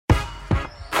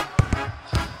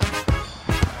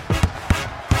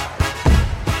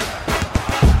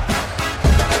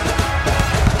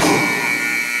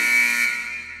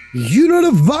You know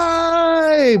the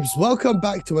vibes. Welcome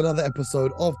back to another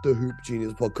episode of the Hoop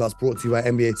Genius podcast brought to you by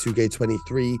NBA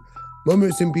 2K23.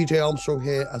 Moments in BJ Armstrong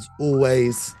here as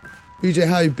always. BJ,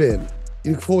 how you been?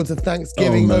 You look forward to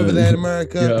Thanksgiving over there in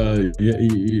America? Yeah,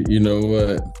 you know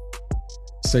what?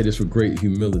 Say this with great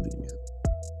humility.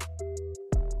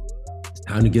 It's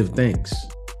time to give thanks.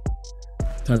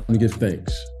 Time to give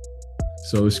thanks.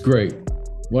 So it's great.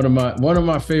 One of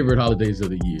my favorite holidays of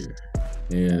the year.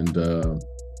 And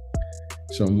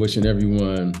so I'm wishing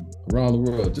everyone around the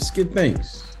world, just give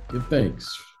thanks. Give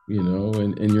thanks,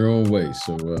 in your own way.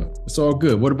 So it's all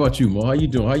good. What about you, Mo? How you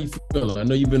doing? How you feeling? I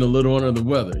know you've been a little under the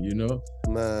weather,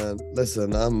 Man,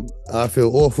 listen, I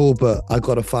feel awful, but I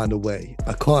gotta find a way.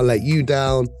 I can't let you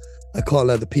down. I can't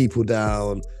let the people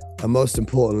down. And most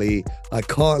importantly, I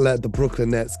can't let the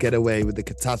Brooklyn Nets get away with the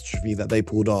catastrophe that they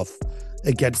pulled off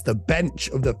against the bench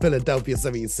of the Philadelphia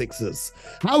 76ers.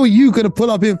 How are you going to pull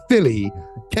up in Philly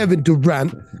Kevin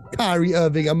Durant, Kyrie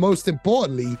Irving, and most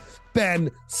importantly,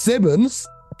 Ben Simmons,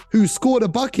 who scored a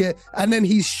bucket and then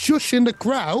he's shushing the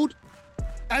crowd,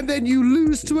 and then you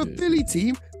lose to a Philly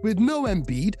team with no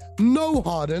Embiid, no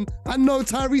Harden, and no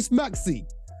Tyrese Maxey?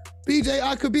 BJ,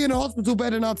 I could be in a hospital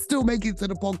bed and I'd still make it to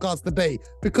the podcast today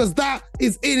because that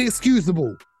is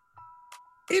inexcusable.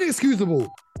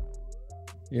 Inexcusable.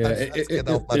 Yeah,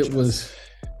 it was.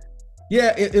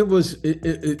 Yeah,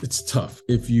 it's tough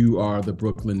if you are the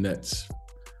Brooklyn Nets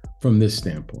from this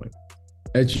standpoint.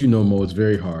 As you know, Mo, it's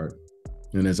very hard.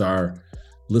 And as our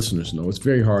listeners know, it's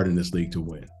very hard in this league to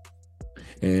win.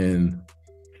 And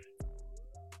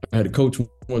I had a coach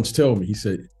once tell me, he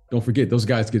said, don't forget, those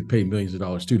guys get paid millions of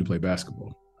dollars too to play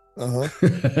basketball.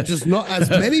 Just not as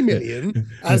many million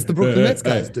as the Brooklyn Nets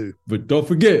guys do. But don't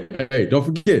forget,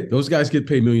 those guys get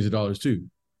paid millions of dollars too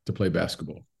to play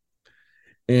basketball.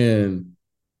 And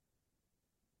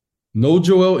no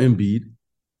Joel Embiid,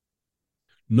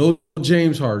 no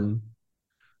James Harden,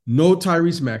 no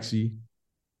Tyrese Maxey,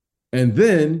 and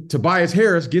then Tobias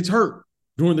Harris gets hurt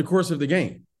during the course of the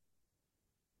game.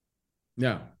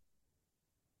 Now,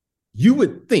 you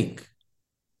would think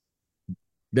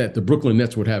that the Brooklyn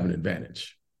Nets would have an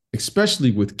advantage,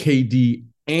 especially with KD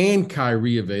and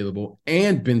Kyrie available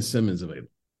and Ben Simmons available.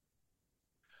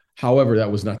 However,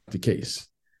 that was not the case.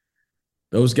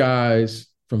 Those guys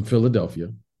from Philadelphia,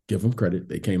 give them credit,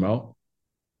 they came out.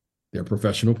 They're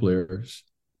professional players.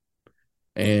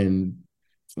 And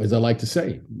as I like to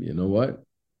say, you know what?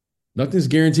 Nothing's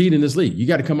guaranteed in this league. You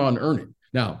got to come out and earn it.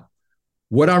 Now,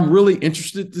 what I'm really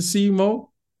interested to see,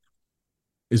 Mo,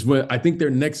 is when I think their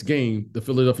next game, the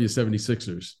Philadelphia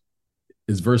 76ers,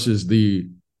 is versus the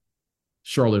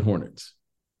Charlotte Hornets.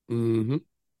 Mm-hmm.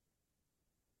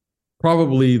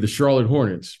 Probably the Charlotte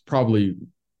Hornets probably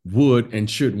would and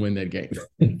should win that game.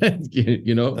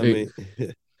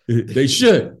 They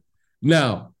should.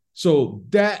 Now, so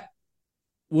that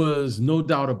was no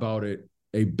doubt about it,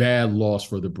 a bad loss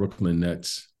for the Brooklyn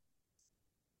Nets.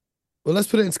 Well, let's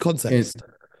put it into context.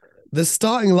 The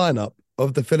starting lineup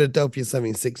of the Philadelphia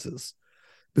 76ers,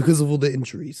 because of all the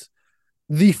injuries,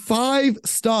 the 5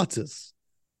 starters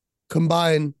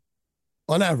combine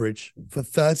on average for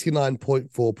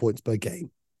 39.4 points per game.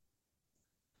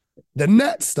 The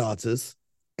net starters,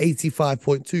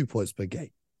 85.2 points per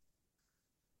game.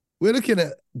 We're looking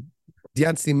at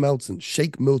De'Anthony Melton,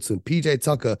 Shake Milton, PJ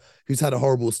Tucker, who's had a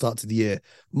horrible start to the year,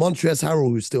 Montrezl Harrell,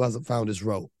 who still hasn't found his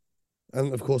role,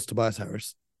 and of course Tobias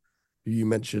Harris, who you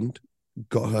mentioned,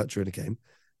 got hurt during the game.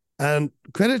 And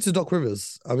credit to Doc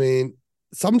Rivers. I mean,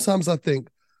 sometimes I think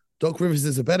Doc Rivers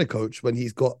is a better coach when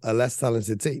he's got a less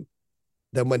talented team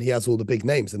than when he has all the big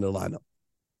names in the lineup.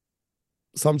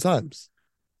 Sometimes.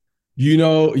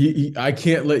 I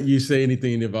can't let you say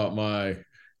anything about my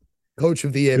Coach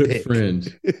of the Year good pick.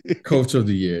 Friend, Coach of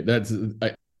the Year. That's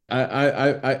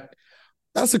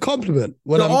that's a compliment.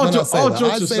 All jokes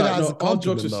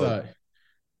aside.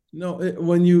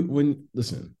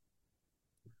 Listen,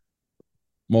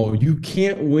 Mo, you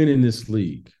can't win in this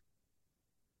league.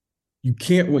 You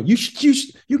can't win. You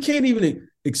can't even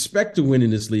expect to win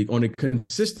in this league on a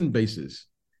consistent basis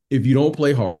if you don't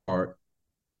play hard,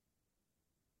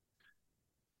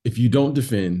 if you don't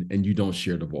defend, and you don't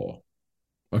share the ball.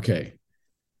 Okay.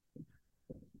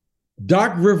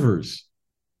 Doc Rivers,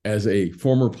 as a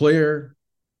former player,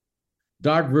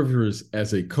 Doc Rivers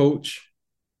as a coach,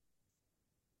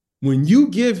 when you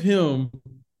give him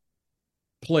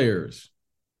players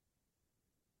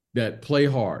that play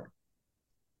hard,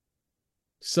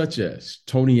 such as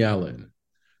Tony Allen,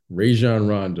 Rajon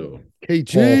Rondo,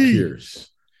 KG. Paul Pierce,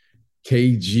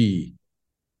 KG,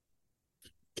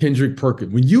 Kendrick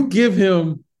Perkins, when you give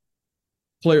him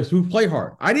players who play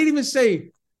hard, I didn't even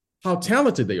say how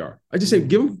talented they are. I just say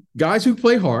give them guys who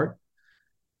play hard.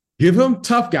 Give him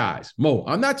tough guys. Mo,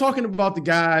 I'm not talking about the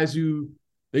guys who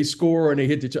they score and they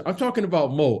hit I'm talking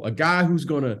about Mo, a guy who's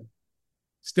going to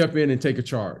step in and take a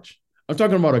charge. I'm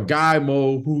talking about a guy,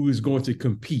 Mo, who is going to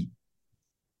compete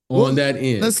on that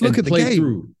end. Let's look at the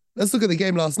game. Let's look at the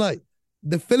game last night.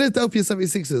 The Philadelphia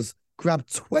 76ers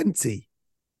grabbed 20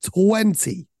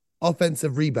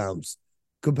 offensive rebounds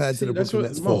compared to the Brooklyn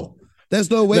Nets 4. There's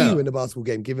no way you win a basketball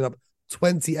game giving up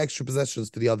 20 extra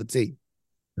possessions to the other team.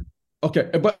 Okay,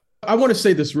 but I want to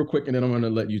say this real quick, and then I'm going to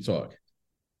let you talk.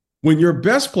 When your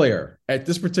best player at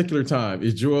this particular time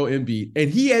is Joel Embiid, and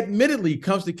he admittedly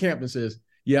comes to camp and says,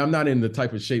 yeah, I'm not in the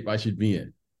type of shape I should be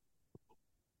in.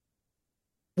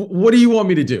 What do you want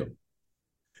me to do?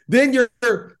 Then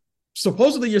you're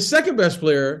supposedly your second best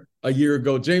player a year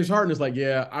ago, James Harden, is like,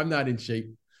 yeah, I'm not in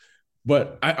shape,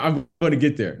 but I'm going to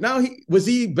get there. Now, was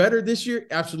he better this year?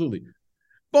 Absolutely.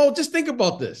 Well, just think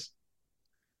about this.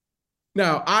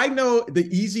 Now, I know the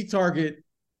easy target.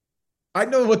 I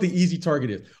know what the easy target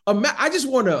is. I just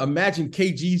want to imagine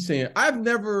KG saying, I've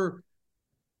never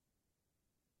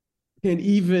can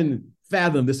even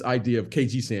fathom this idea of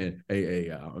KG saying, hey,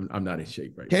 I'm not in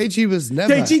shape right now. KG was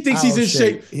never KG thinks he's in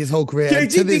shape his whole career.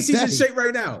 KG thinks he's in shape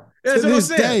right now. That's what I'm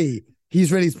saying.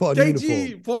 He's ready to put on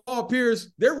uniform. Paul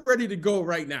Pierce, they're ready to go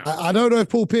right now. I don't know if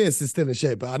Paul Pierce is still in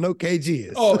shape, but I know KG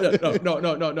is. Oh,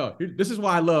 no. This is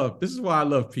why I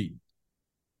love Pete.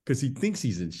 Because he thinks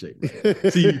he's in shape.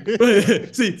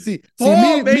 See,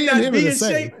 Paul may not be in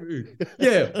shape.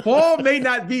 Yeah, Paul may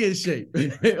not be in shape.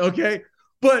 Okay,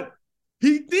 but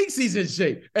he thinks he's in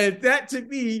shape, and that to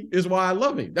me is why I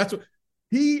love him. That's what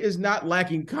he is not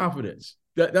lacking confidence.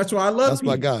 That's why I love. That's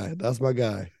my guy.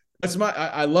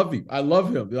 I love him. I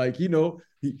love him. Like, you know,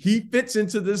 he fits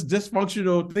into this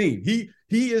dysfunctional thing. He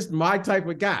is my type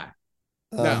of guy.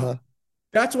 Now,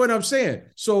 that's what I'm saying.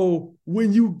 So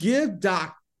when you give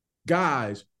Doc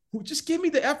guys who just give me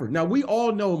the effort. Now, we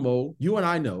all know, Mo, you and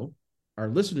I know, our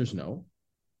listeners know,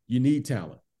 you need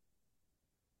talent.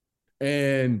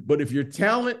 But if your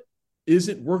talent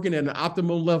isn't working at an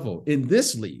optimal level in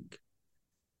this league,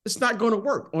 it's not going to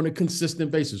work on a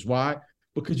consistent basis. Why?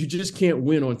 Because you just can't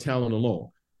win on talent alone.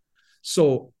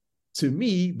 So to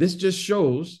me, this just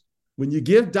shows when you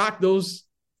give Doc those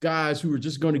guys who are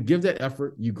just going to give that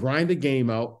effort, you grind the game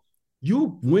out,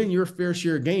 you win your fair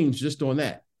share of games just on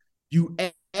that. You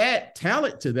add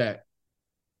talent to that.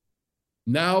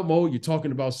 Now, Mo, you're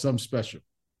talking about something special.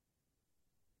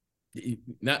 And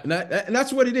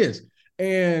that's what it is.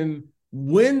 And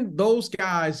when those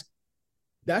guys,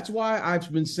 that's why I've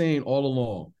been saying all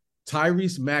along,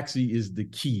 Tyrese Maxey is the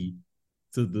key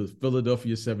to the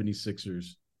Philadelphia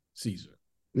 76ers season.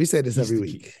 We say this every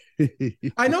week.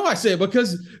 I know I say it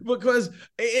because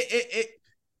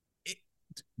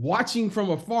watching from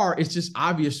afar, it's just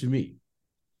obvious to me.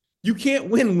 You can't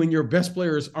win when your best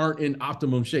players aren't in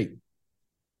optimum shape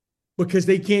because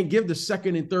they can't give the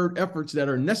second and third efforts that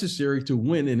are necessary to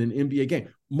win in an NBA game.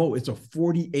 Mo, it's a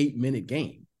 48-minute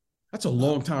game. That's a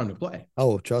long time to play.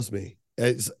 Oh, trust me.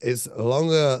 It's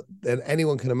longer than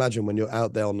anyone can imagine when you're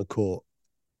out there on the court.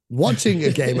 Watching a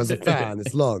game as a fan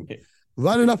is long.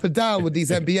 Running up and down with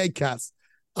these NBA cats.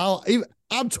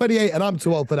 I'm 28 and I'm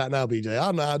too old for that now, BJ. I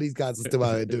don't know how these guys are still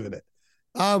out here doing it.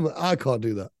 I can't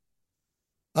do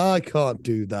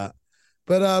that.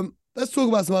 But let's talk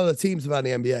about some other teams around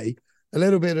the NBA. A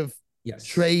little bit of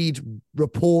trade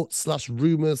reports /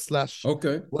 rumors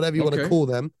 / whatever you want to call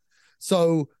them.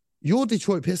 So your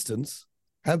Detroit Pistons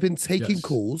have been taking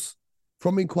calls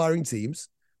from inquiring teams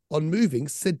on moving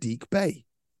Saddiq Bey.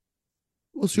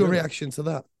 What's your reaction to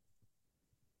that?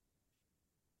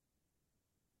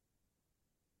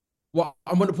 Well,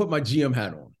 I'm going to put my GM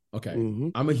hat on. Okay. Mm-hmm.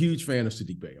 I'm a huge fan of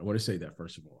Saddiq Bey. I want to say that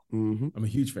first of all. Mm-hmm. I'm a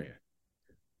huge fan.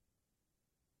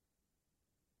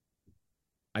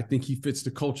 I think he fits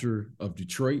the culture of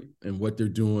Detroit and what they're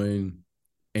doing.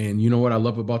 And you know what I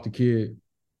love about the kid?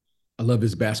 I love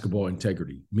his basketball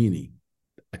integrity, meaning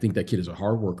I think that kid is a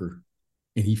hard worker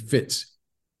and he fits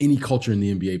any culture in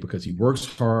the NBA because he works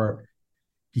hard,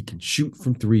 he can shoot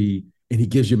from three, and he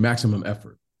gives you maximum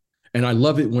effort. And I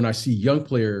love it when I see young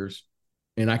players,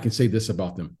 and I can say this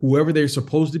about them, whoever they're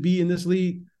supposed to be in this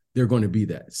league, they're going to be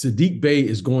that. Saddiq Bey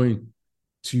is going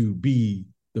to be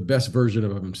the best version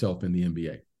of himself in the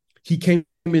NBA. He came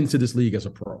into this league as a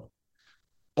pro.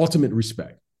 Ultimate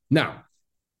respect. Now,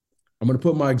 I'm going to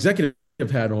put my executive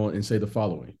hat on and say the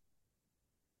following.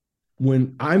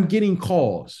 When I'm getting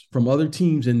calls from other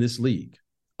teams in this league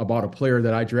about a player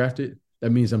that I drafted, that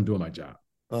means I'm doing my job.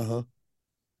 Uh-huh.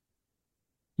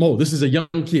 Mo, this is a young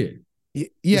kid. Yeah,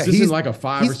 this isn't like a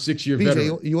 5 or 6 year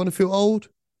veteran. You want to feel old?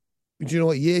 Do you know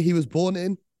what year he was born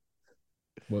in?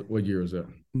 What year was that?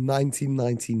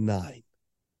 1999.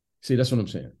 See, that's what I'm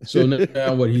saying. So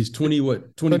now what? He's 23?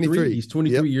 23. He's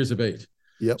 23 years of age.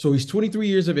 Yep. So he's 23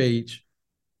 years of age,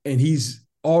 and he's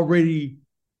already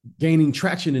gaining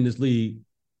traction in this league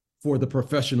for the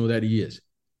professional that he is.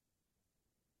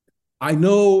 I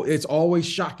know it's always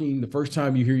shocking the first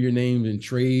time you hear your name in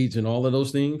trades and all of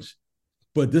those things,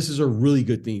 but this is a really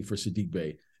good thing for Saddiq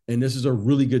Bey, and this is a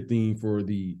really good thing for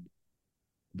the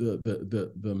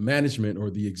management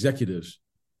or the executives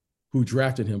who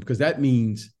drafted him, because that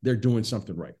means they're doing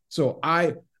something right. So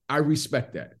I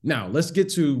respect that. Now let's get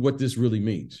to what this really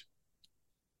means.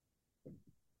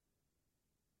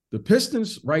 The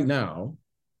Pistons right now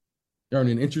are in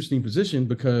an interesting position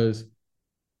because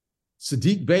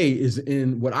Saddiq Bey is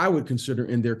in what I would consider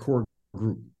in their core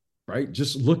group, right?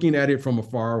 Just looking at it from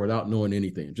afar without knowing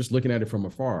anything, just looking at it from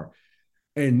afar.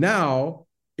 And now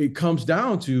it comes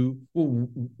down to, well,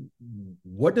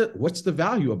 what's the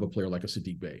value of a player like a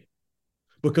Saddiq Bey?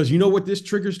 Because you know what this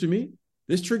triggers to me?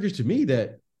 This triggers to me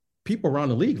that people around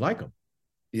the league like him.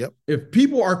 Yep. If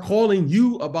people are calling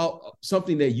you about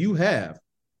something that you have,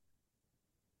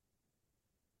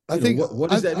 I think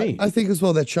what does that mean? I think as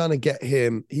well they're trying to get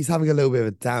him. He's having a little bit of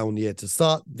a down year to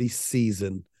start this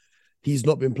season. He's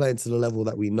not been playing to the level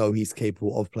that we know he's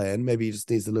capable of playing. Maybe he just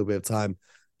needs a little bit of time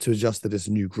to adjust to this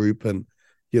new group and,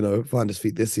 find his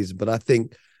feet this season. But I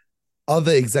think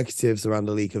other executives around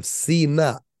the league have seen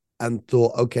that and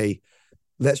thought, okay,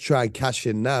 let's try and cash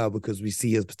in now because we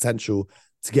see his potential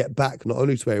to get back not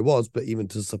only to where he was, but even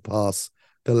to surpass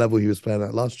the level he was playing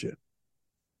at last year.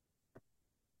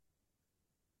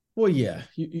 Well, yeah,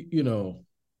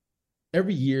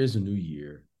 every year is a new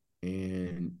year,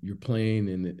 and you're playing,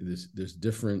 and there's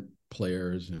different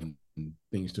players and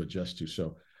things to adjust to.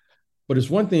 So, but it's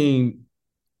one thing,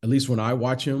 at least when I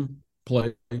watch him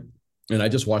play, and I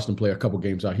just watched him play a couple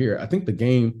games out here. I think the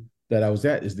game that I was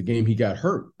at is the game he got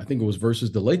hurt. I think it was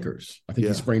versus the Lakers. I think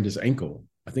he sprained his ankle.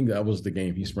 I think that was the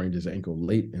game he sprained his ankle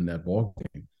late in that ball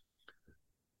game.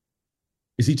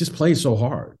 Is he just plays so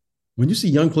hard? When you see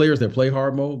young players that play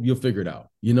hard, Mo, you'll figure it out.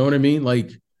 You know what I mean? Like,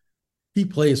 he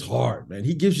plays hard, man.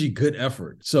 He gives you good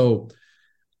effort. So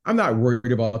I'm not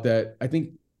worried about that. I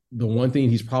think the one thing,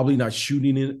 he's probably not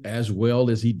shooting it as well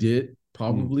as he did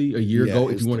probably a year ago,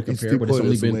 if you want to compare, but it's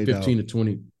only been 15 to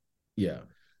 20. Yeah.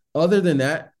 Other than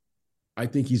that, I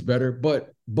think he's better.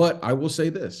 But I will say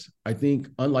this. I think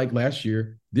unlike last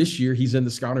year, this year he's in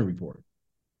the scouting report.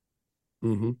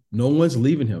 Mm-hmm. No one's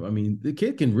leaving him. I mean, the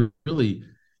kid can really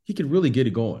get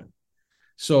it going.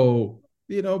 So,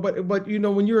 but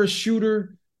when you're a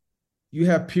shooter, you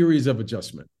have periods of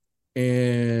adjustment.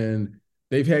 And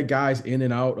they've had guys in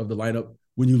and out of the lineup.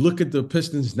 When you look at the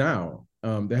Pistons now,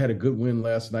 they had a good win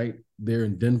last night there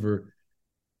in Denver.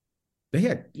 They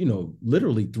had,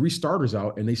 literally 3 starters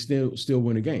out, and they still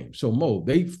win a game. So, Mo,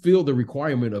 they feel the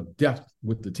requirement of depth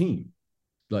with the team.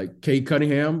 Like, Cade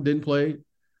Cunningham didn't play.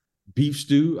 Beef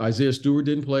Stew, Isaiah Stewart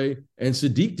didn't play, and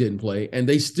Saddiq didn't play, and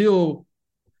they still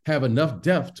have enough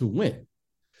depth to win.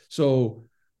 So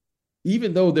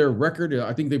even though their record,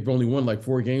 I think they've only won like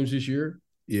 4 games this year.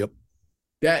 Yep.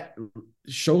 That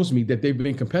shows me that they've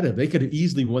been competitive. They could have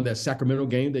easily won that Sacramento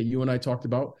game that you and I talked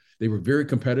about. They were very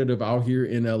competitive out here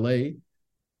in LA.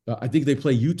 I think they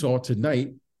play Utah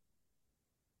tonight,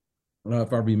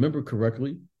 if I remember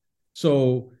correctly.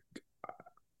 So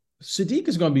Saddiq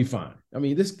is going to be fine. I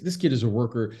mean, this kid is a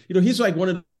worker. He's like one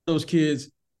of those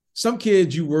kids. Some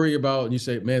kids you worry about and you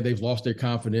say, man, they've lost their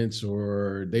confidence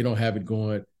or they don't have it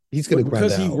going. He's going to grind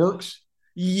because he works.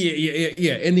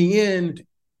 Yeah. In the end,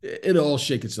 it'll all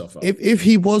shake itself out. If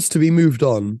he was to be moved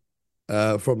on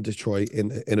from Detroit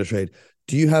in a trade,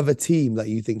 do you have a team that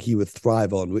you think he would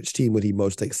thrive on? Which team would he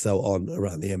most excel on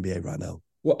around the NBA right now?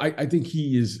 Well, I think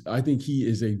he is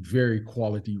a very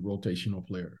quality rotational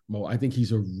player, Mo. I think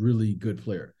he's a really good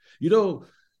player.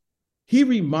 He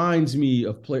reminds me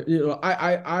of player.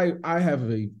 I have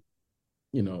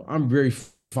I'm very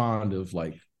fond of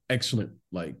like excellent,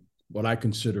 like what I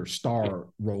consider star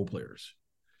role players.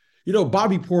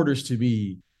 Bobby Portis to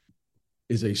me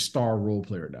is a star role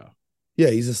player now. Yeah,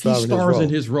 he's a star. He stars in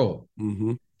his role.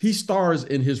 Mm-hmm. He stars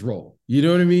in his role. You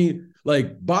know what I mean?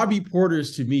 Like Bobby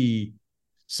Portis to me,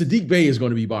 Saddiq Bey is going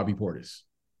to be Bobby Portis.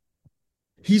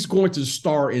 He's going to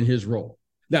star in his role.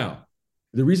 Now,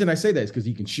 the reason I say that is because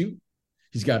he can shoot.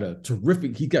 He's got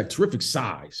terrific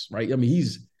size, right? I mean,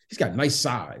 he's got nice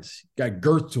size, got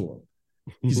girth to him.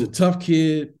 He's a tough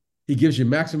kid. He gives you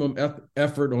maximum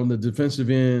effort on the defensive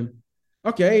end.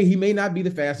 Okay, he may not be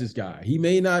the fastest guy. He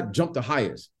may not jump the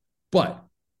highest, but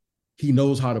he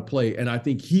knows how to play. And I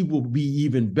think he will be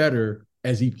even better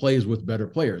as he plays with better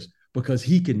players because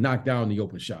he can knock down the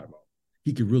open shot.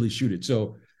 He can really shoot it.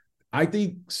 So I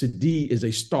think Saddiq is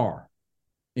a star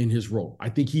in his role. I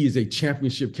think he is a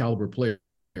championship caliber player,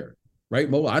 right,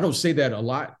 Mo? I don't say that a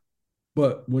lot,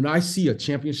 but when I see a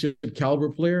championship caliber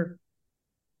player,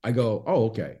 I go, oh,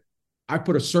 okay. I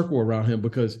put a circle around him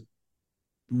because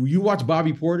you watch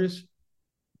Bobby Portis,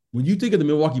 when you think of the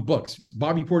Milwaukee Bucks,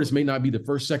 Bobby Portis may not be the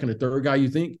first, second, or third guy you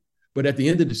think, but at the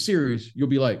end of the series, you'll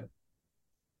be like,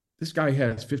 this guy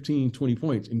has 15, 20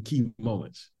 points in key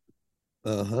moments.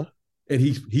 Uh-huh. And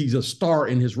he's a star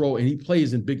in his role, and he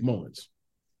plays in big moments.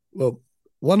 Well,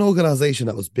 one organization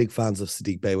that was big fans of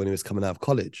Saddiq Bey when he was coming out of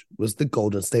college was the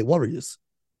Golden State Warriors.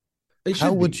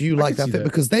 How would you like that fit?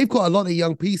 Because they've got a lot of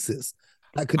young pieces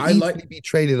that could easily be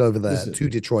traded over there to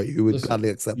Detroit, who would gladly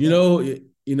accept that.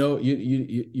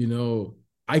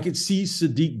 I could see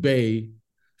Saddiq Bey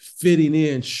fitting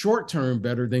in short term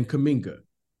better than Kuminga.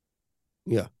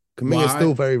 Yeah, Kuminga is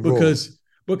still very raw.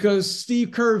 Because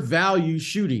Steve Kerr values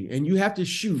shooting, and you have to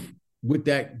shoot with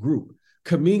that group.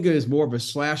 Kuminga is more of a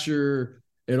slasher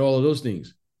and all of those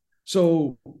things.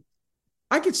 So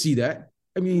I could see that.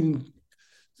 I mean,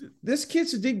 this kid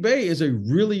Saddiq Bey is a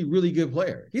really, really good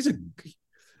player. He's a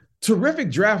terrific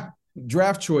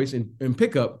draft choice and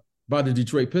pickup by the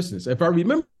Detroit Pistons. If I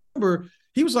remember,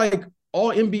 he was like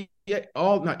all NBA,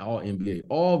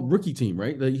 all rookie team,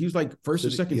 right? Like he was like first or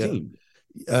second team.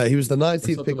 He was the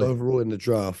 19th pick overall in the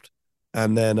draft.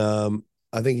 And then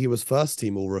I think he was first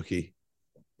team all rookie.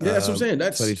 Yeah, that's what I'm saying.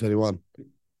 That's 2021.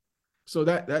 So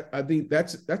that I think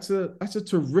that's a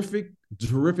terrific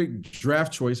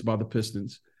draft choice by the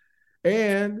Pistons.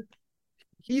 And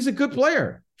he's a good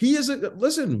player. He's a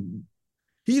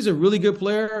really good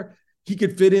player. He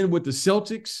could fit in with the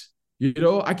Celtics. You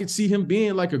know, I could see him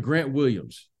being like a Grant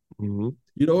Williams. Mm-hmm.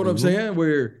 You know what I'm saying?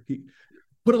 Where he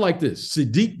put it like this: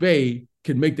 Saddiq Bey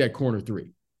can make that corner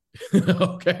three.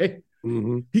 Okay,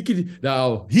 he could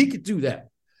do that.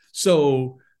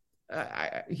 So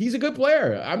he's a good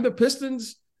player. I'm the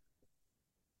Pistons.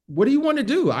 What do you want to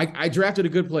do? I drafted a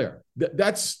good player.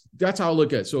 That's how I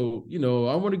look at it. So,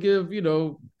 I want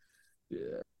to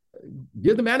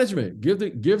give the management,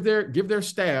 give their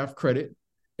staff credit.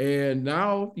 And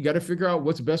now you got to figure out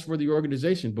what's best for the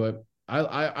organization. But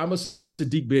I'm a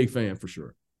Saddiq Bey fan for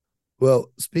sure.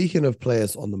 Well, speaking of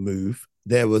players on the move,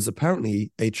 there was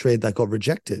apparently a trade that got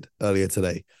rejected earlier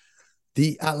today.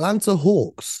 The Atlanta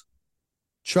Hawks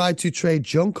tried to trade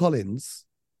John Collins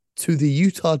to the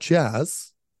Utah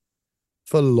Jazz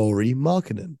for Lauri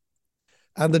Markkanen.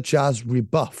 And the Jazz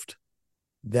rebuffed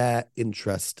their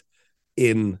interest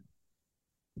in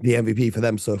the MVP for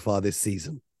them so far this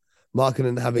season.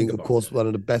 Markkanen having, of course, one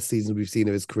of the best seasons we've seen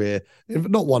of his career.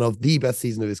 Not one of the best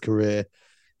season of his career.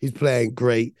 He's playing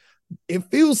great. It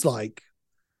feels like,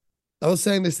 I was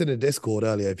saying this in a Discord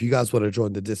earlier. If you guys want to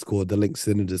join the Discord, the link's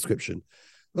in the description.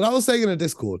 But I was saying in a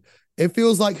Discord, it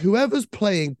feels like whoever's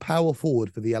playing power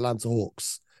forward for the Atlanta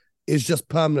Hawks is just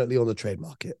permanently on the trade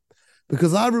market.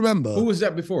 Because I remember... Who was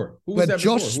that before?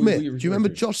 Josh Smith. Do you remember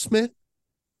Josh Smith?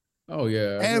 Oh,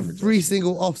 yeah. Every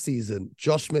single offseason,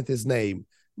 Josh Smith's name,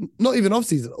 not even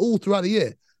offseason, all throughout the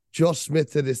year, Josh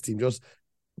Smith to this team.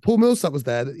 Paul Millsap was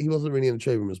there. He wasn't really in the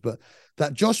trade rumors, but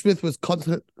that Josh Smith was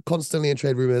constantly in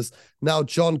trade rumors. Now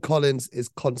John Collins is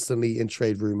constantly in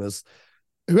trade rumors.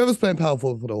 Whoever's playing power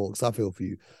forward for the Hawks, I feel for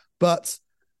you. But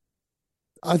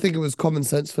I think it was common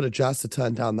sense for the Jazz to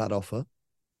turn down that offer.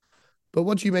 But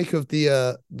what do you make of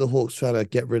the Hawks trying to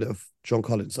get rid of John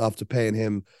Collins after paying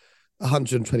him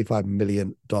 $125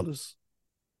 million?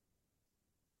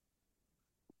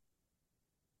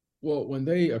 Well, when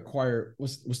they acquired,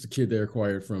 what's the kid they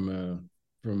acquired from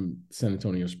San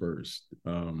Antonio Spurs?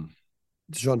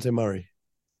 DeJounte Murray.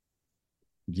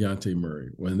 Dejounte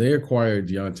Murray. When they acquired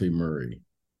Dejounte Murray,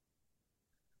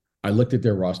 I looked at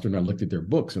their roster and I looked at their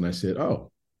books and I said,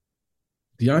 oh,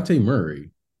 Dejounte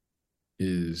Murray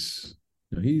is,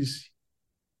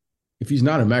 if he's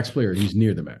not a max player, he's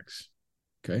near the max.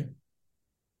 Okay.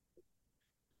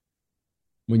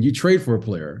 When you trade for a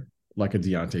player like a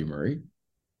Dejounte Murray,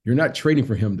 you're not trading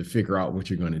for him to figure out what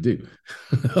you're going to do.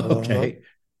 Okay.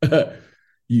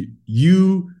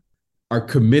 You are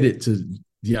committed to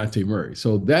Dejounte Murray.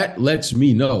 So that lets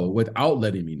me know, without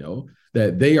letting me know,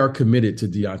 that they are committed to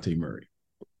Dejounte Murray.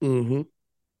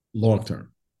 Long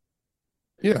term.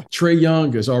 Yeah. Trae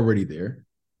Young is already there.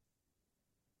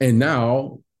 And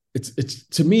now it's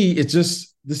to me,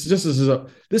 this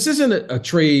isn't a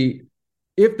trade.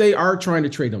 If they are trying to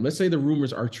trade him, let's say the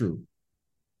rumors are true,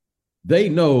 they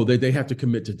know that they have to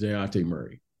commit to Dejounte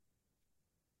Murray.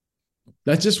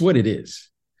 That's just what it is.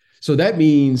 So that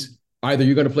means either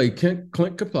you're going to play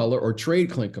Clint Capella or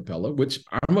trade Clint Capella, which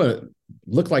I'm going to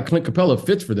look like Clint Capella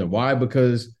fits for them. Why?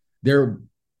 Because their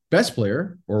best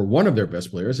player or one of their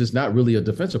best players is not really a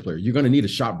defensive player. You're going to need a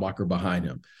shot blocker behind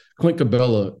him. Clint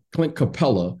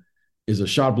Capella is a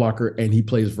shot blocker and he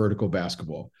plays vertical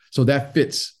basketball. So that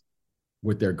fits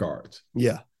with their guards.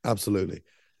 Yeah, absolutely.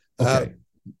 Okay.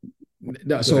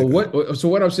 Now, so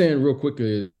what I'm saying real quick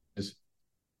is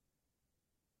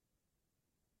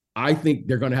I think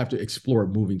they're going to have to explore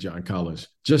moving John Collins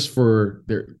just for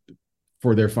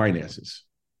their finances,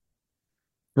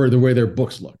 for the way their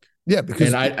books look. Yeah,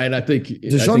 because I think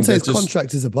DeJounte's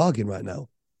contract is a bargain right now.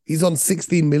 He's on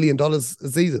 $16 million a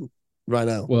season right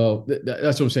now. Well,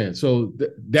 that's what I'm saying. So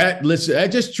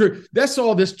that's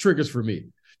all this triggers for me.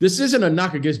 This isn't a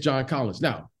knock against John Collins.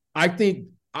 Now, I think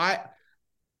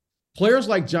players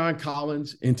like John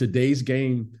Collins in today's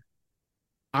game,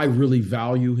 I really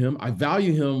value him. I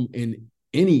value him in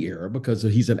any era because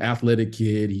he's an athletic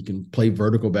kid. He can play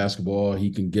vertical basketball.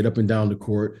 He can get up and down the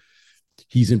court.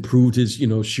 He's improved his,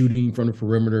 shooting from the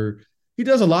perimeter. He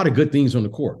does a lot of good things on the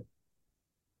court.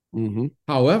 Mm-hmm.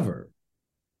 However,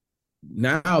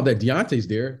 now that Dejounte's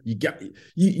there,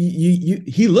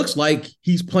 he looks like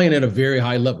he's playing at a very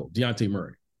high level, Dejounte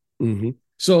Murray. Mm-hmm.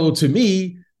 So to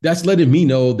me, that's letting me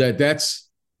know that that's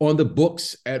on the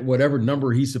books at whatever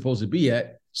number he's supposed to be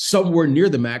at, somewhere near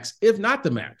the max, if not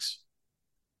the max.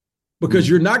 Because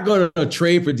you're not going to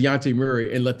trade for Dejounte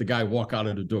Murray and let the guy walk out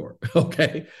of the door,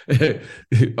 okay?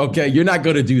 Okay, you're not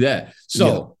going to do that.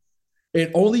 So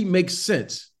it only makes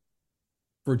sense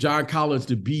for John Collins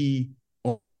to be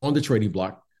on the trading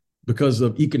block because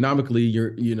of economically,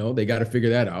 they got to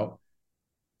figure that out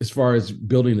as far as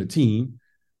building a team.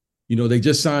 They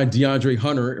just signed DeAndre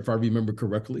Hunter, if I remember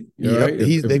correctly. Right?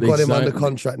 They got him under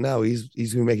contract now. He's going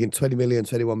to be making $20 million,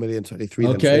 $21 million, $23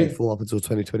 million, okay. $24 up until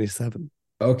 2027.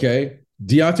 Okay.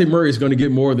 Dejounte Murray is going to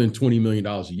get more than $20 million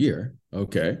a year.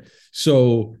 Okay.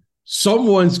 So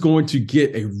someone's going to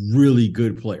get a really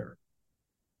good player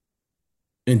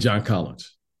in John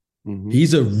Collins. Mm-hmm.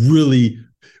 He's a really,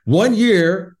 1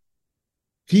 year,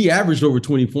 he averaged over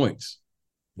 20 points.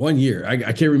 1 year. I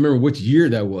can't remember which year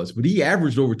that was, but he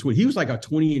averaged over 20. He was like a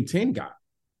 20 and 10 guy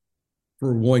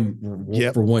for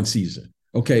one season.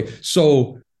 Okay.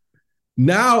 So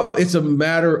now it's a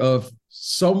matter of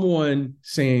someone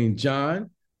saying, John,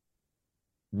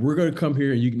 we're going to come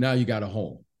here and now you got a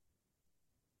home.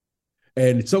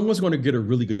 And someone's going to get a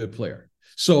really good player.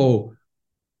 So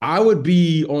I would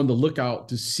be on the lookout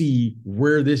to see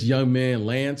where this young man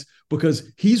lands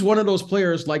because he's one of those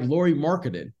players like Lauri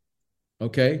Markkanen.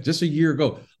 Okay, just a year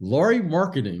ago, Lauri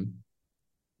Markkanen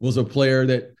was a player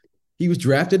that he was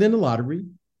drafted in the lottery.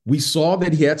 We saw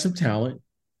that he had some talent,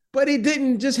 but it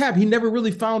didn't just happen. He never really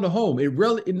found a home.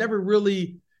 It never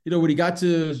really, when he got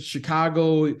to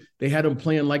Chicago, they had him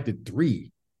playing like the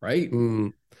 3, right?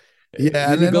 Mm.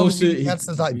 Yeah, and then he has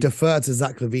to defer to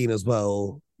Zach LaVine as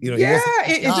well. And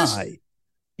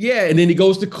then he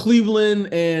goes to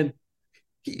Cleveland and.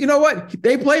 You know what?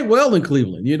 They played well in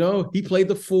Cleveland. He played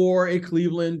the 4 in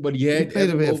Cleveland, but he had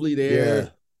Evan Mobley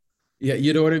there. Yeah,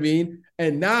 you know what I mean?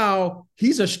 And now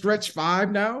he's a stretch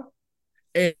 5 now,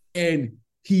 and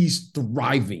he's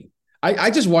thriving.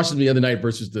 I just watched him the other night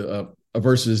versus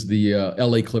the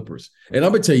LA Clippers. And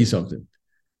I'm gonna tell you something.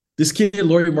 This kid,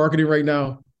 Lauri Markkanen right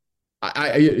now,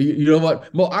 you know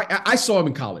what? Well, I saw him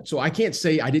in college, so I can't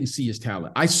say I didn't see his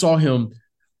talent. I saw him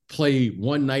play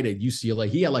one night at UCLA.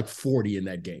 He had like 40 in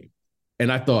that game.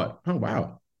 And I thought, oh,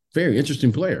 wow, very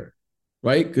interesting player,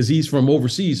 right? Because he's from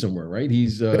overseas somewhere, right?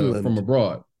 He's from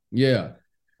abroad. Yeah.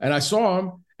 And I saw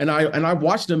him and I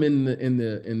watched him in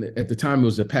the at the time it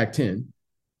was the Pac-10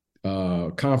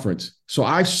 conference. So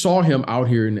I saw him out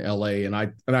here in LA and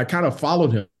I kind of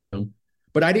followed him,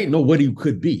 but I didn't know what he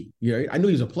could be. I knew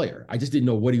he was a player. I just didn't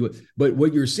know what he would. But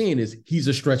what you're seeing is he's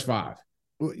a stretch 5.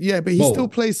 Yeah, but he still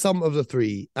plays some of the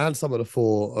 3 and some of the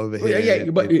 4 over here.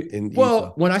 Yeah,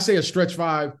 but when I say a stretch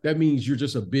 5, that means you're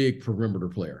just a big perimeter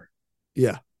player.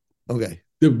 Yeah. Okay.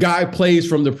 The guy plays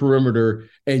from the perimeter,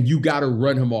 and you got to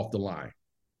run him off the line.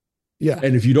 Yeah.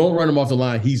 And if you don't run him off the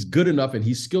line, he's good enough and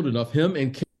he's skilled enough. Him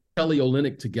and Kelly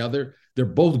Olynyk together, they're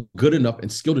both good enough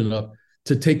and skilled enough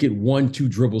to take it 1-2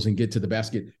 dribbles and get to the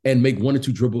basket and make 1 or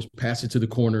 2 dribbles, pass it to the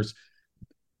corners.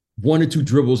 1 or 2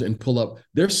 dribbles and pull up.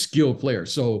 They're skilled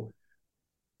players. So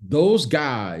those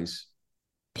guys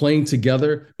playing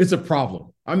together, it's a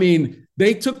problem. I mean,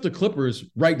 they took the Clippers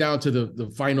right down to the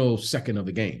final second of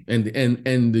the game, and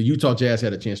the Utah Jazz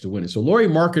had a chance to win it. So Lauri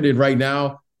Markkanen right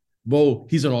now,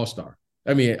 he's an all-star.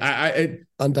 I mean,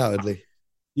 undoubtedly,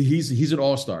 he's an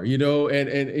all-star.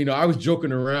 And I was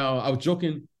joking around. I was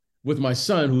joking with my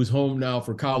son who's home now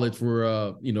for college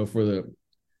for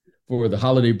the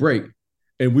holiday break,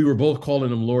 and we were both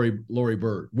calling him Laurie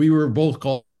Bird. We were both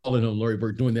calling him Laurie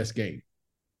Bird during this game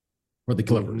for the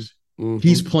Clippers. Mm-hmm.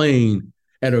 He's playing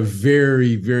at a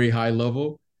very, very high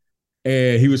level,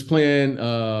 and he was playing.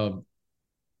 God,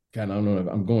 I don't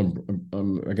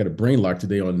know. I got a brain lock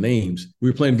today on names. We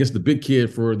were playing against the big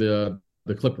kid for the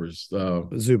Clippers,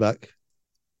 Zubac,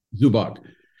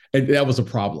 and that was a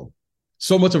problem.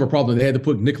 So much of a problem they had to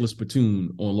put Nicholas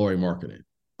Batum on Lauri Markkanen.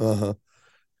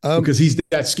 Because he's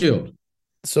that skilled.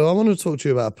 So I want to talk to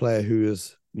you about a player who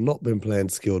has not been playing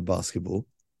skilled basketball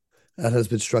and has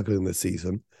been struggling this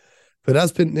season, but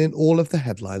has been in all of the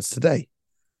headlines today.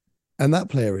 And that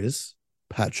player is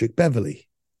Patrick Beverley.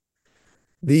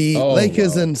 The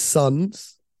Lakers and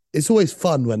Suns, it's always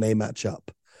fun when they match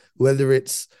up, whether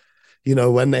it's,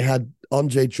 when they had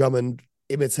Andre Drummond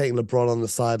imitating LeBron on the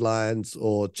sidelines,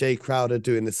 or Jay Crowder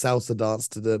doing the salsa dance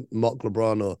to the mock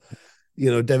LeBron, or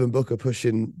Devin Booker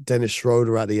pushing Dennis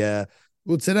Schroeder out the air.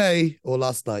 Well, today, or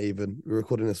last night even, we're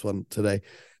recording this one today,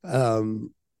 Austin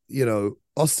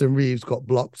Reeves got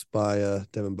blocked by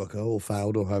Devin Booker, or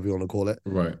fouled, or however you want to call it.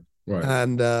 Right.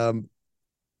 And out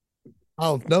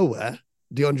of nowhere,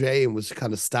 DeAndre Ayton was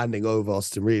kind of standing over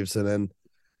Austin Reeves, and then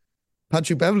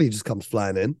Patrick Beverley just comes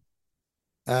flying in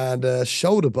and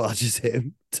shoulder barges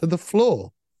him to the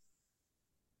floor.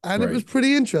 And It was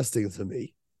pretty interesting to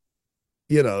me.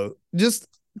 Just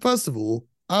first of all,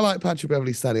 I like Patrick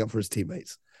Beverley standing up for his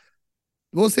teammates.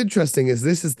 What's interesting is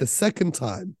this is the second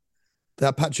time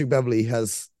that Patrick Beverley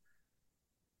has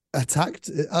attacked,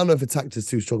 I don't know if attacked is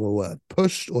too strong a word,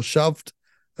 pushed or shoved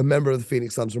a member of the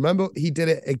Phoenix Suns. Remember, he did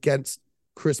it against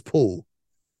Chris Paul,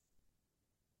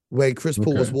 when Chris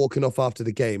Paul was walking off after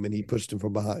the game and he pushed him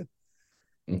from behind.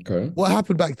 Okay. What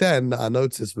happened back then that I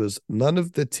noticed was none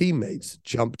of the teammates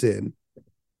jumped in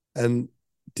and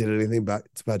did anything back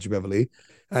to Patrick Beverley.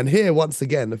 And here, once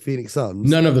again, the Phoenix Suns.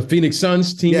 None of the Phoenix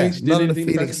Suns teammates did anything. None of the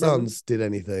Phoenix Suns did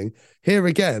anything. Here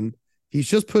again, he's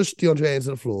just pushed DeAndre Ayton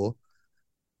to the floor.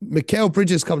 Mikal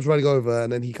Bridges comes running over,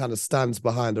 and then he kind of stands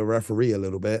behind a referee a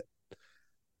little bit.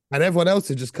 And everyone else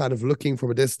is just kind of looking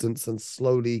from a distance and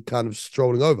slowly kind of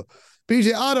strolling over.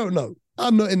 BJ, I don't know.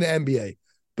 I'm not in the NBA.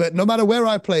 But no matter where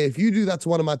I play, if you do that to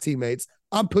one of my teammates,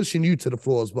 I'm pushing you to the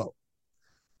floor as well.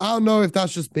 I don't know if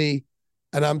that's just me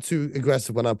and I'm too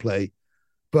aggressive when I play,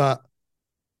 but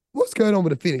what's going on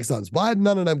with the Phoenix Suns? Why had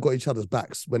none of them got each other's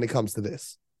backs when it comes to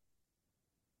this?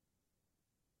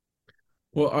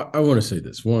 Well, I want to say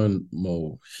this. One,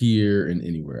 Mo, here and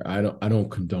anywhere, I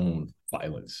don't condone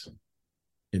violence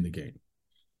in the game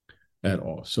at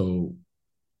all. So,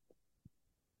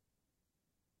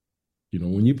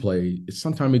 when you play,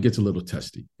 sometimes it gets a little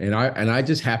testy. And I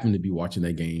just happened to be watching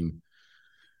that game.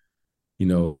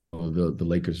 The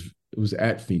Lakers, it was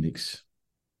at Phoenix.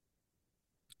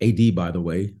 AD, by the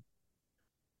way,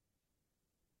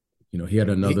 he had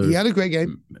another. He had a great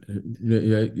game.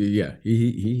 Yeah.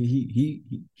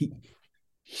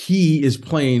 He is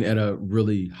playing at a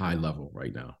really high level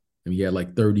right now. I mean, he had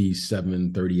like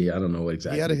 37, 38. I don't know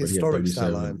exactly. He had a historic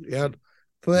stat line. He had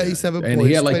 37 points,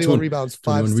 he had like 21 rebounds,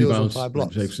 5 steals, rebounds, and 5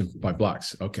 blocks. 5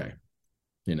 blocks. Okay.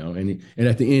 And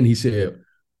at the end, he said,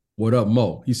 "What up,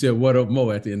 Mo?" He said, "What up, Mo?"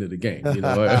 at the end of the game. he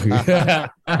had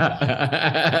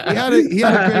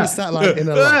a great stat line in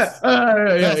a loss.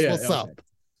 That's what's up.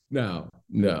 Now,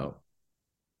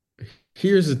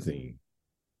 here's the thing.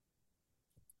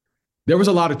 There was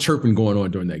a lot of chirping going on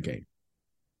during that game.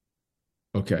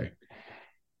 Okay.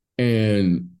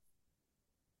 And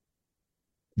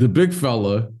the big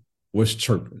fella was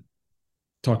chirping,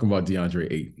 talking about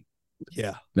DeAndre Ayton.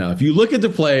 Yeah. Now, if you look at the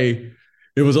play,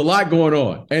 it was a lot going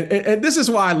on. And this is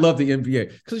why I love the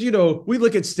NBA. Because, we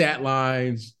look at stat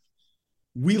lines.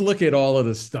 We look at all of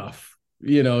the stuff.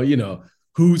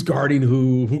 Who's guarding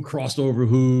who crossed over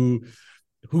who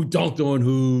dunked on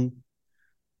who.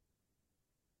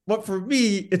 But for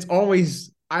me,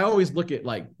 I always look at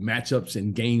like matchups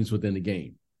and games within the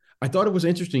game. I thought it was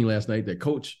interesting last night that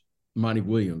Coach Monty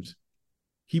Williams,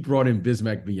 he brought in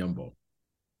Bismack Biyombo.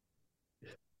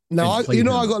 No, I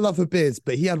got love for Biz,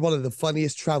 but he had one of the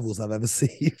funniest travels I've ever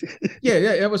seen. yeah,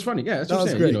 it was funny. Yeah, that's what I'm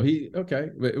saying.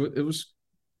 Great. It was,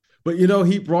 but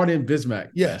he brought in Bismack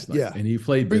last night, and he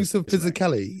played. Bring some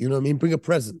physicality, you know what I mean? Bring a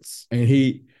presence. And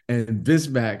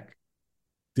Bismack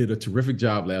did a terrific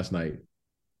job last night.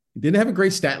 He didn't have a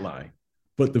great stat line,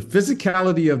 but the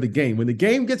physicality of the game, when the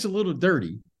game gets a little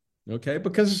dirty, okay,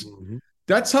 because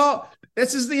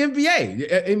this is the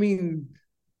NBA. I mean,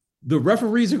 the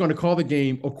referees are going to call the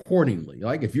game accordingly.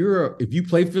 Like if you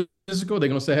play physical, they're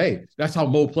going to say, "Hey, that's how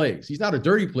Mo plays. He's not a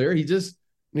dirty player. He just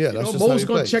Yeah, that's just Mo's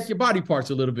going to check your body parts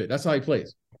a little bit. That's how he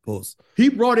plays. Pause. He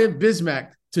brought in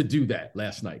Bismack to do that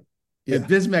last night. Yeah. And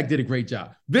Bismack did a great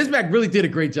job. Bismack really did a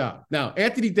great job. Now,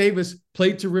 Anthony Davis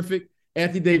played terrific.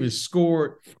 Anthony Davis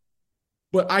scored.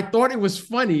 But I thought it was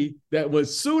funny that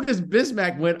as soon as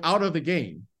Bismack went out of the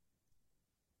game,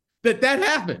 that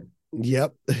happened.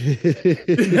 Yep.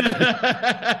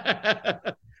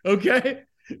 Okay.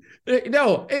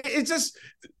 No, it's just,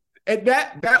 and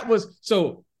that was,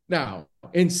 so now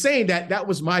in saying that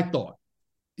was my thought.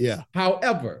 Yeah.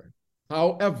 However,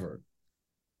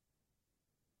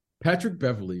 Patrick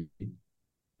Beverley,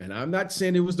 and I'm not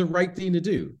saying it was the right thing to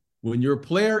do, when your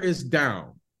player is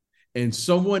down and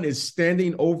someone is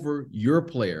standing over your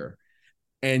player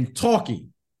and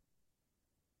talking.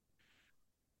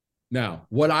 Now,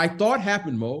 what I thought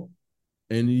happened, Mo,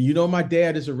 and you know my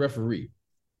dad is a referee,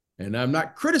 and I'm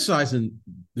not criticizing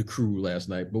the crew last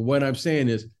night, but what I'm saying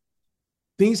is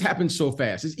things happen so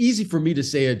fast. It's easy for me to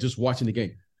say it just watching the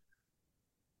game.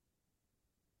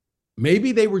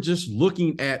 Maybe they were just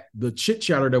looking at the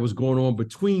chit-chatter that was going on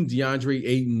between DeAndre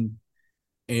Ayton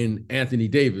and Anthony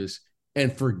Davis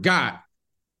and forgot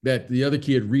that the other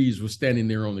kid, Reeves, was standing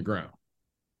there on the ground.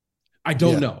 I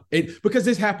don't know. Because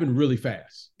this happened really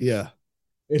fast. Yeah.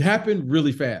 It happened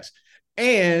really fast.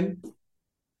 And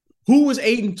who was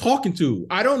Ayton talking to?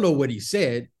 I don't know what he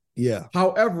said. Yeah.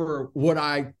 However, what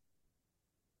I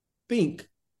think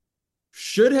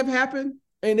should have happened,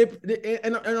 and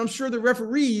I'm sure the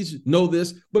referees know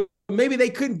this, but maybe they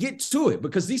couldn't get to it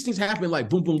because these things happen like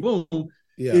boom, boom, boom.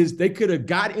 Yeah. Is they could have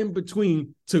got in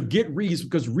between to get Reeves,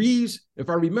 because Reeves, if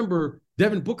I remember,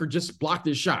 Devin Booker just blocked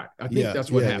his shot. I think that's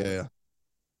what happened. Yeah.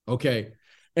 Okay.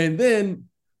 And then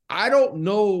I don't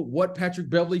know what Patrick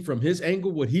Beverley from his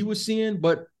angle, what he was seeing,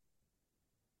 but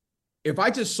if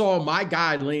I just saw my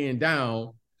guy laying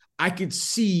down, I could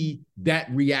see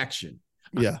that reaction.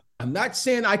 Yeah. I'm not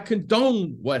saying I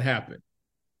condone what happened,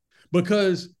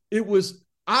 because it was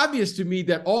obvious to me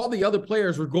that all the other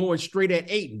players were going straight at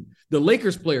Ayton. The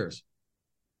Lakers players,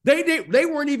 they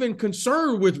weren't even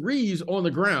concerned with Reeves on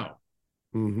the ground.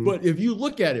 Mm-hmm. But if you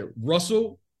look at it,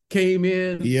 Russell came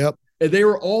in. Yep. And they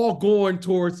were all going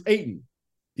towards Ayton.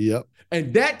 Yep.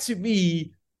 And that to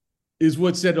me is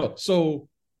what set up. So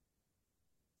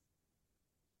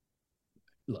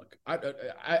look,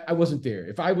 I wasn't there.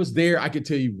 If I was there, I could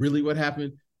tell you really what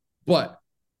happened. But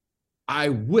I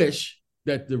wish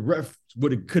that the ref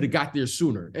could have got there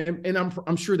sooner. And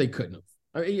I'm sure they couldn't have.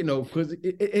 I mean, because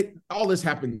it all this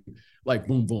happened like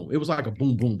boom, boom. It was like a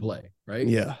boom, boom play, right?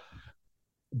 Yeah.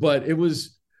 But it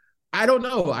was, I don't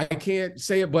know. I can't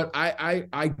say it, but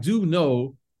I do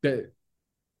know that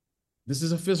this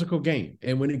is a physical game.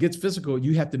 And when it gets physical,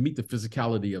 you have to meet the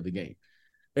physicality of the game.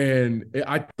 And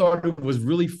I thought it was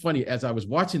really funny as I was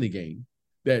watching the game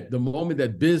that the moment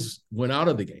that Biz went out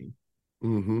of the game,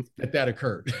 mm-hmm. that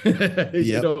occurred.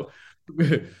 Yep.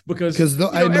 Because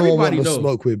I know everybody knows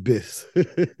smoke with Biz.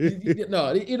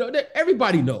 No,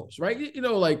 everybody knows, right?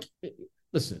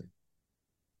 Listen,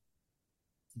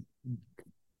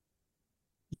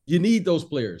 you need those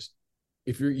players.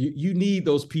 If you need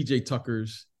those PJ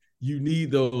Tuckers, you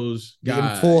need those guys.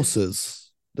 The enforcers.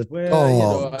 I'm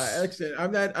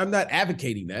not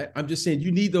advocating that. I'm just saying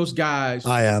you need those guys.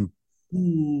 I am.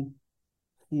 Who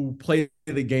play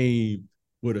the game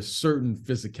with a certain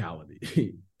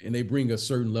physicality and they bring a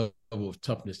certain level of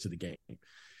toughness to the game.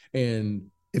 And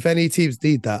if any teams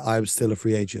need that, I'm still a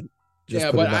free agent.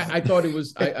 But I thought it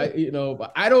was,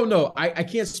 but I don't know. I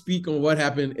can't speak on what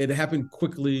happened. It happened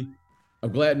quickly.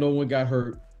 I'm glad no one got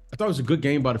hurt. I thought it was a good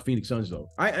game by the Phoenix Suns, though.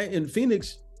 In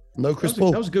Phoenix, no Chris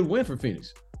Paul. That was a good win for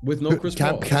Phoenix with no Chris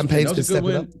Paul. Campaign's been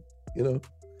stepping up,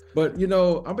 But, I'm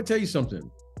going to tell you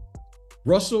something.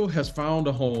 Russell has found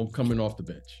a home coming off the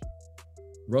bench.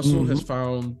 Russell has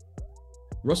found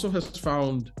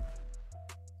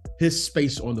his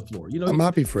space on the floor. I'm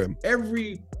happy for him.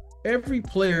 Every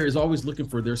player is always looking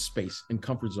for their space and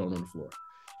comfort zone on the floor.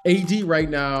 AD right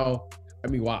now,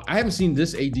 wow, I haven't seen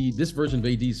this version of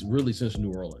AD really since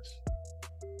New Orleans.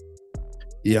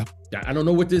 Yeah. I don't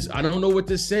know what this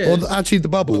says. Well, actually, the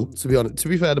bubble, to be honest. To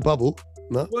be fair, the bubble.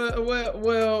 No.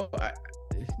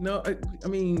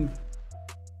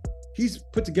 He's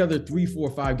put together 3, 4,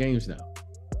 5 games now.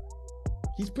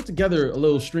 He's put together a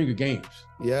little string of games.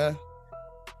 Yeah.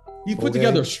 He put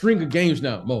together a string of games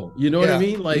now, Mo. You know what I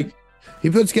mean? Like, he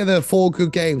put together 4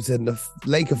 good games, and the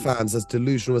Laker fans, as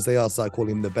delusional as they are, start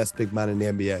calling him the best big man in the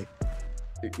NBA.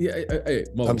 Yeah, hey,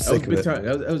 Mo, I'm sick of it.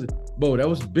 That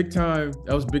was big time.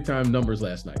 That was big time numbers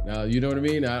last night. Now, you know what I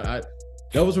mean? That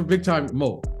was a big time.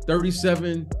 Mo,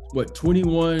 37,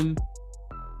 21,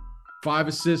 5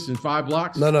 assists and 5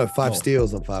 blocks? No, 5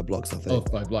 steals and 5 blocks, I think.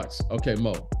 Oh, 5 blocks. Okay,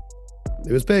 Mo.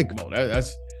 It was big. Mo,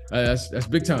 that's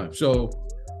big time. So,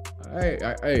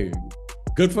 hey,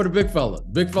 good for the big fella.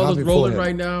 Big fella's rolling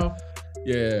right now.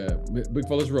 Yeah, big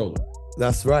fella's rolling.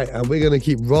 That's right. And we're going to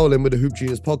keep rolling with the Hoop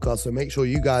Genius podcast. So make sure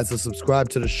you guys are subscribed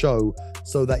to the show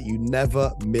so that you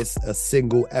never miss a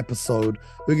single episode.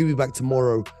 We're going to be back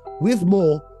tomorrow with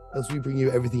more as we bring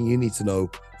you everything you need to know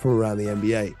from around the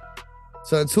NBA.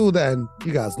 So until then,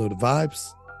 you guys know the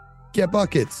vibes. Get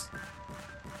buckets.